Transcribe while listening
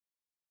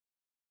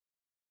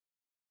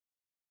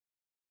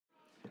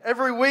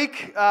Every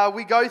week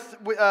we go,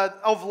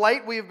 of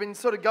late, we have been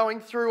sort of going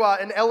through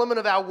an element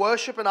of our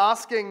worship and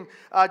asking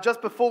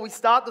just before we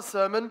start the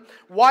sermon,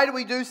 why do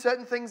we do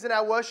certain things in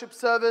our worship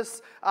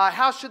service?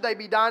 How should they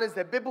be done? Is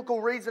there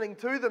biblical reasoning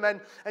to them?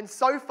 And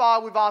so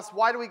far we've asked,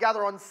 why do we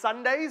gather on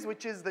Sundays,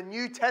 which is the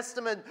New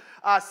Testament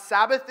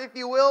Sabbath, if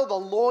you will, the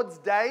Lord's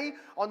Day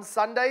on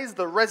Sundays,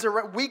 the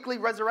weekly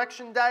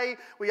resurrection day.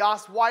 We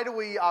asked, why do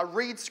we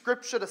read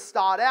scripture to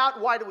start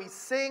out? Why do we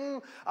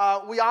sing?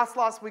 We asked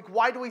last week,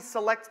 why do we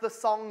select the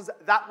songs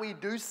that we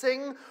do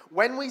sing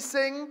when we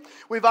sing?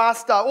 We've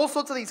asked all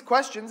sorts of these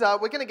questions. We're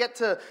going to get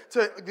to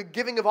the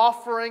giving of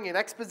offering and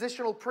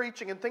expositional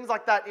preaching and things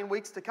like that in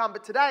weeks to come.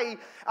 But today,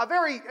 a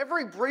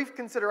very brief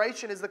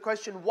consideration is the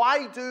question,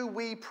 why do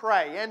we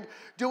pray? And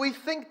do we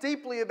think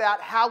deeply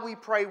about how we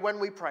pray when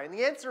we pray? And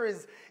the answer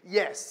is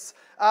yes.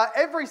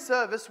 Every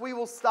service we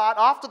will start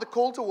after the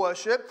call to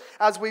worship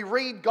as we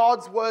read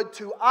God's word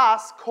to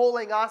us,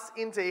 calling us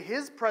into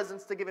His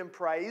presence to give Him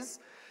praise.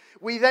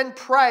 We then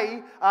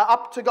pray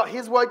up to God.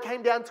 His word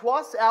came down to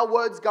us. Our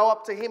words go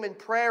up to Him in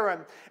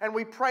prayer. And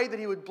we pray that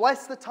He would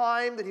bless the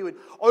time, that He would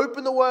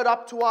open the word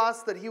up to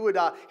us, that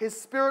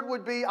His Spirit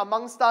would be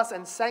amongst us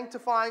and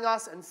sanctifying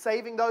us and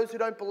saving those who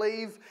don't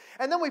believe.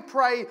 And then we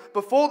pray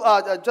before,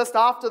 just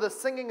after the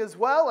singing as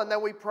well. And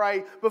then we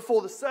pray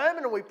before the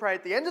sermon, and we pray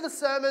at the end of the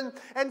sermon,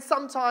 and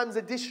sometimes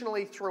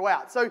additionally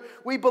throughout. So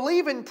we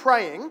believe in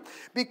praying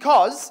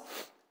because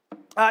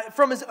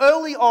from as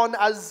early on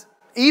as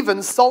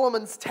even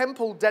Solomon's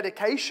temple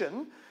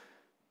dedication,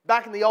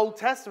 back in the Old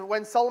Testament,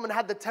 when Solomon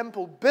had the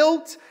temple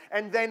built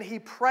and then he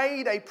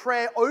prayed a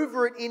prayer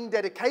over it in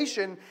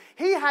dedication,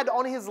 he had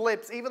on his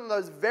lips, even in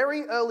those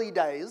very early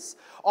days,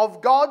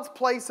 of God's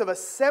place of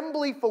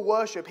assembly for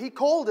worship. He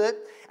called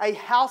it a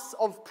house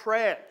of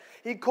prayer.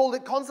 He called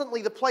it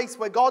constantly the place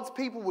where God's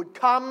people would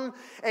come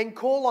and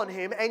call on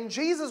Him. And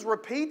Jesus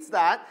repeats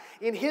that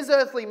in His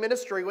earthly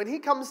ministry. When He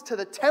comes to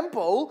the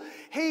temple,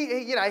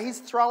 he's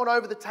throwing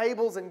over the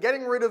tables and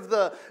getting rid of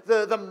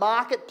the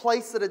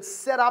marketplace that had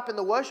set up in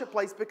the worship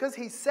place, because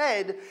He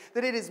said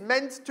that it is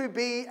meant to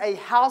be a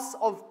house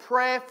of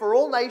prayer for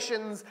all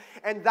nations,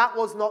 and that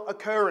was not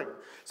occurring.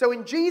 So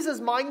in Jesus'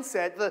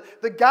 mindset,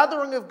 the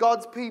gathering of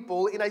God's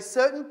people in a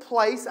certain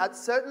place at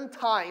certain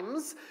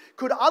times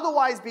could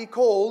otherwise be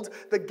called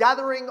the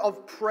gathering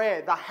of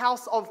prayer, the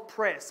house of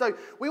prayer. So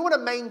we want to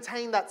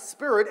maintain that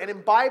spirit and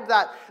imbibe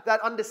that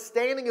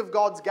understanding of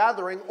God's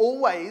gathering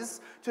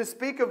always to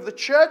speak of the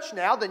church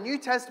now, the New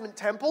Testament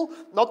temple,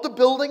 not the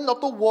building,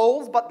 not the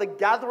walls, but the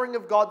gathering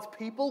of God's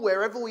people.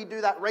 Wherever we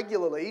do that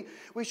regularly,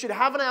 we should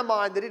have in our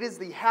mind that it is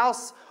the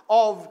house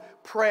of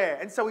prayer.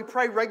 And so we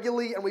pray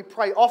regularly and we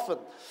pray often.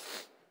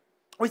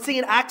 We see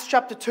in Acts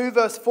chapter 2,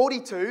 verse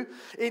 42,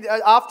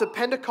 after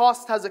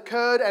Pentecost has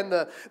occurred and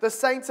the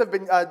saints have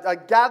been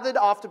gathered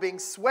after being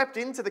swept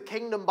into the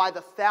kingdom by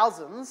the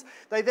thousands,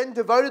 they then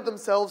devoted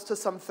themselves to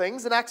some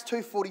things. And Acts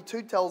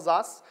 2:42 tells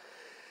us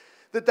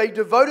that they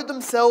devoted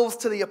themselves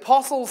to the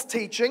apostles'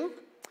 teaching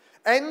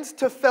and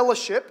to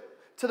fellowship,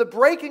 to the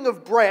breaking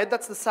of bread,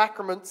 that's the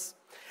sacraments,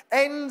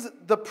 and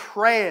the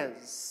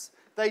prayers.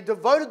 They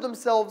devoted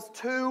themselves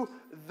to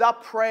the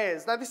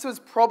prayers. Now, this was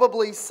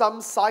probably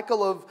some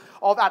cycle of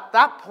at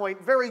that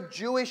point, very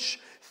Jewish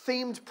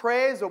themed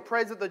prayers, or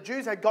prayers that the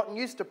Jews had gotten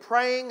used to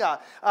praying.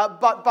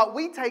 But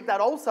we take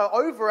that also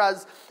over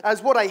as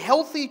what a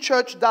healthy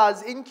church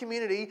does in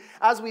community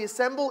as we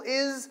assemble,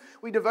 is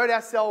we devote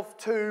ourselves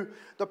to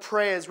the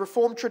prayers.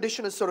 Reformed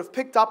tradition has sort of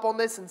picked up on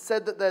this and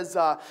said that there's,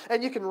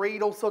 and you can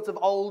read all sorts of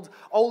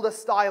older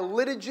style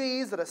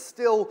liturgies that are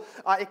still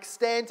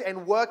extant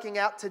and working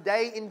out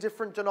today in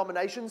different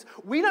denominations.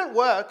 We don't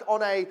work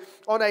on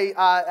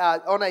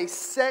a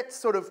set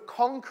sort of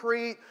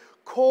concrete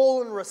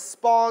call and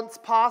response,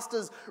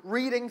 pastors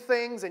reading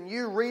things and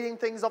you reading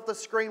things off the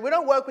screen. We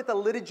don't work with a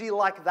liturgy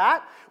like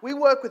that. We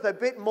work with a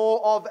bit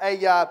more of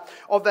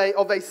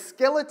a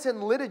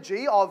skeleton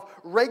liturgy of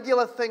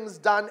regular things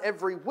done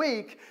every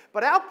week.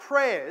 But our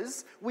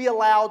prayers we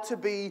allow to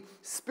be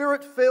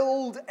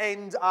spirit-filled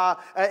and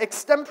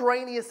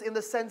extemporaneous, in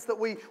the sense that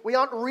we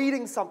aren't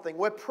reading something.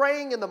 We're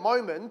praying in the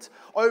moment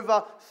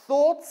over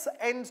thoughts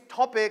and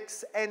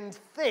topics and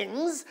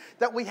things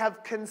that we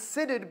have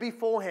considered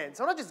beforehand.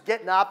 So we're not just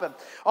getting up and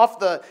off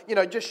the,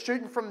 just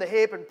shooting from the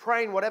hip and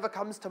praying whatever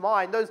comes to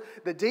mind.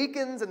 The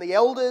deacons and the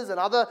elders and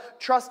other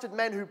trusted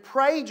men who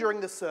pray during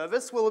the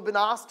service will have been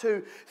asked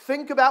to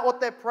think about what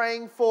they're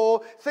praying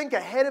for, think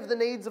ahead of the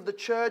needs of the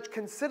church,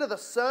 consider the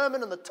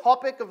sermon and the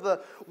topic of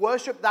the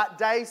worship that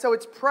day. So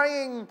it's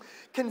praying,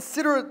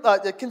 considering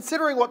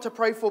what to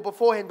pray for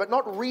beforehand, but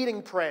not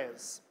reading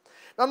prayers.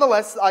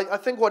 Nonetheless, I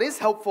think what is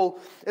helpful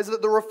is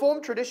that the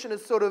Reformed tradition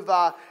has sort of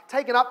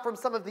taken up from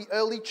some of the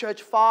early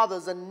church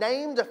fathers and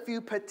named a few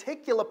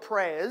particular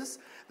prayers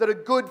that are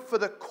good for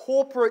the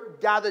corporate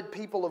gathered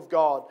people of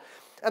God.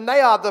 And they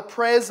are the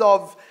prayers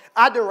of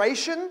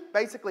adoration,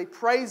 basically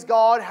praise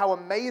God, how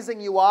amazing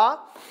you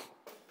are.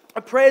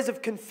 Prayers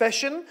of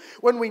confession,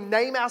 when we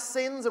name our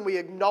sins and we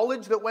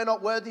acknowledge that we're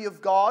not worthy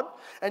of God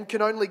and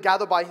can only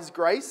gather by His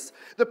grace.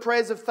 The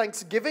prayers of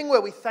thanksgiving,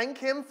 where we thank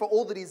Him for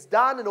all that He's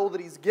done and all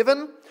that He's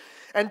given.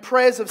 And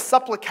prayers of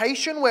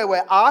supplication, where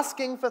we're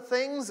asking for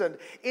things and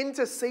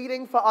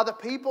interceding for other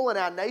people in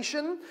our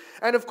nation.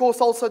 And of course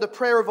also the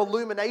prayer of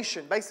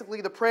illumination, basically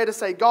the prayer to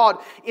say, God,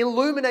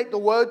 illuminate the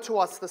Word to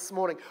us this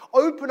morning.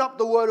 Open up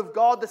the Word of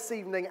God this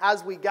evening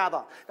as we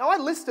gather. Now I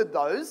listed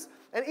those.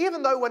 And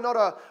even though we're not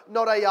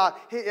a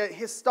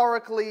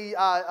historically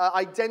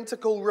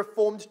identical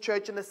Reformed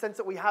church in the sense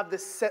that we have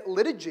this set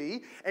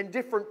liturgy and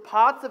different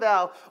parts of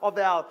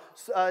our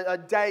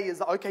day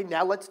is, okay,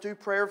 now let's do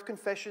prayer of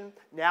confession,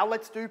 now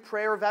let's do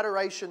prayer of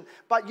adoration.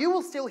 But you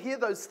will still hear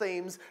those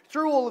themes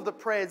through all of the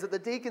prayers that the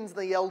deacons and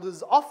the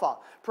elders offer.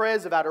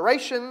 Prayers of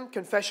adoration,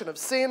 confession of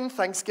sin,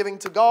 thanksgiving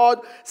to God,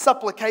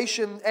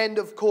 supplication, and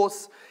of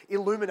course,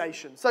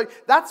 illumination. So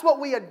that's what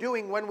we are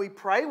doing when we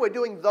pray. We're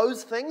doing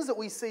those things that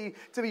we see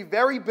to be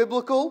very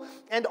biblical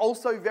and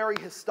also very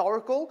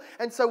historical.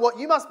 And so what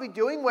you must be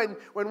doing when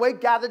we're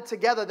gathered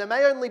together, there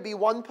may only be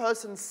one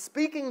person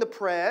speaking the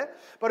prayer,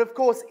 but of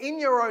course in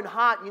your own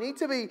heart you need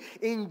to be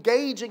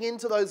engaging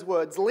into those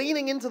words,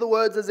 leaning into the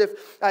words as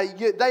if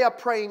they are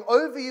praying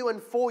over you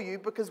and for you,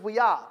 because we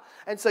are.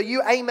 And so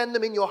you amen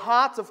them in your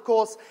heart, of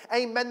course,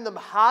 amen them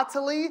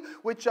heartily,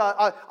 which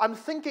I'm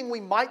thinking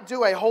we might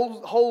do a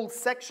whole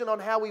section on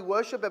how we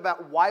worship,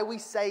 about why we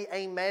say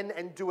amen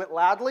and do it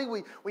loudly.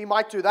 We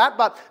might do that,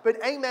 but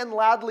amen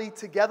loudly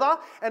together.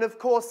 And of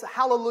course,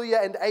 hallelujah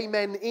and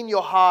amen in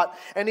your heart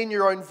and in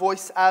your own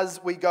voice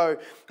as we go.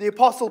 The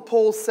Apostle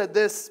Paul said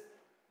this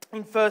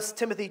in 1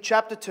 Timothy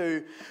chapter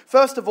 2,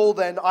 first of all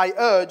then, I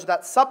urge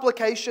that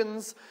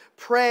supplications,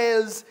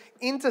 prayers,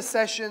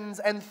 intercessions,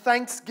 and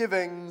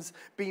thanksgivings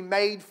be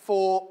made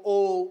for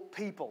all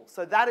people.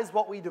 So that is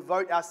what we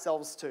devote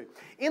ourselves to.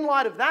 In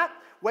light of that,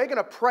 we're going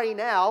to pray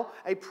now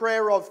a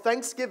prayer of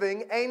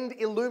thanksgiving and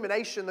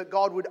illumination, that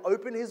God would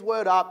open His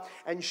Word up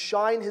and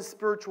shine His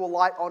spiritual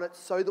light on it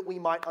so that we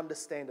might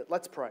understand it.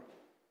 Let's pray.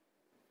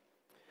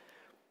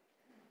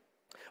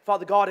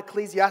 Father God,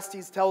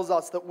 Ecclesiastes tells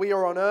us that we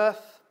are on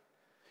earth,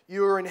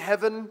 you are in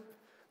heaven,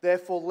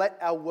 therefore let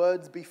our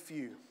words be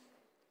few.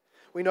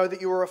 We know that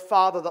you are a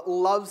Father that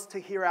loves to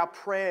hear our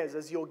prayers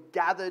as your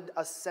gathered,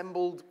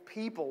 assembled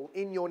people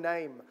in your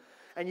name.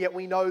 And yet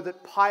we know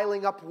that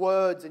piling up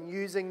words and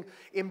using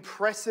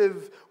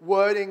impressive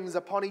wordings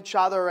upon each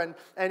other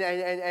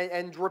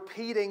and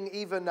repeating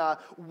even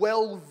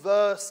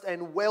well-versed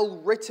and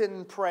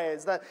well-written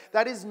prayers,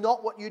 that is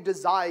not what you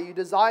desire. You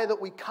desire that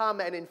we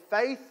come and in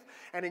faith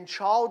and in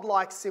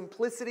childlike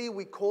simplicity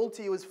we call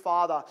to you as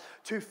Father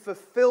to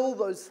fulfill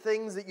those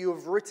things that you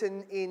have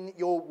written in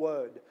your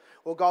word.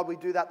 Well, God, we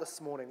do that this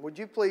morning. Would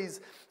you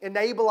please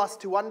enable us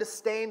to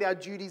understand our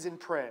duties in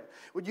prayer?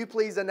 Would you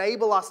please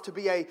enable us to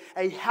be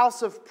a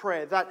house of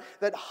prayer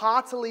that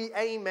heartily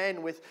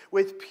amen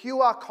with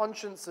pure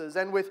consciences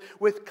and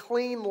with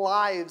clean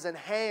lives and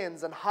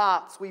hands and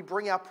hearts, we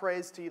bring our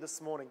prayers to you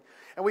this morning.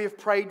 And we have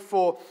prayed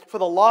for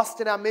the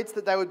lost in our midst,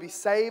 that they would be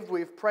saved.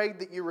 We have prayed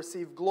that you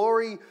receive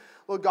glory.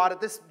 Lord God,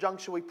 at this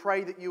juncture, we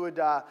pray that you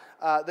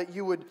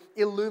would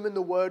illumine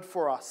the word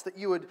for us, that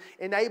you would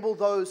enable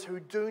those who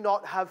do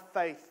not have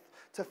faith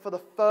to, for the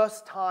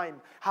first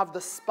time, have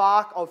the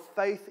spark of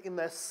faith in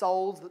their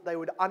souls, that they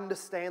would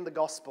understand the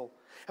gospel.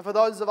 And for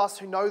those of us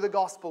who know the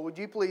gospel, would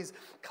you please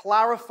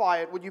clarify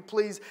it? Would you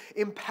please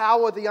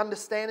empower the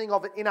understanding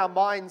of it in our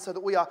minds so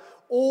that we are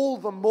all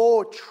the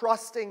more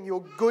trusting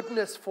your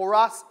goodness for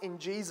us in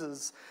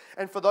Jesus?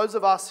 And for those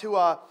of us who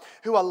are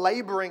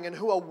laboring and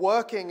who are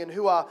working and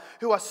who are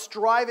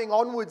striving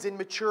onwards in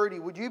maturity,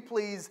 would you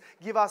please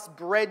give us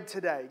bread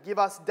today? Give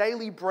us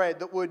daily bread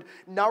that would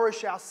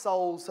nourish our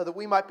souls so that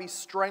we might be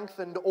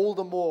strengthened all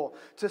the more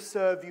to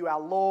serve you,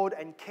 our Lord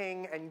and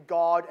King and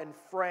God and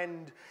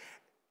friend,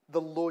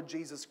 the Lord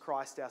Jesus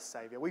Christ, our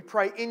Savior. We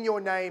pray in your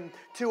name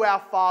to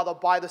our Father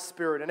by the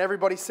Spirit. And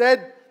everybody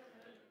said,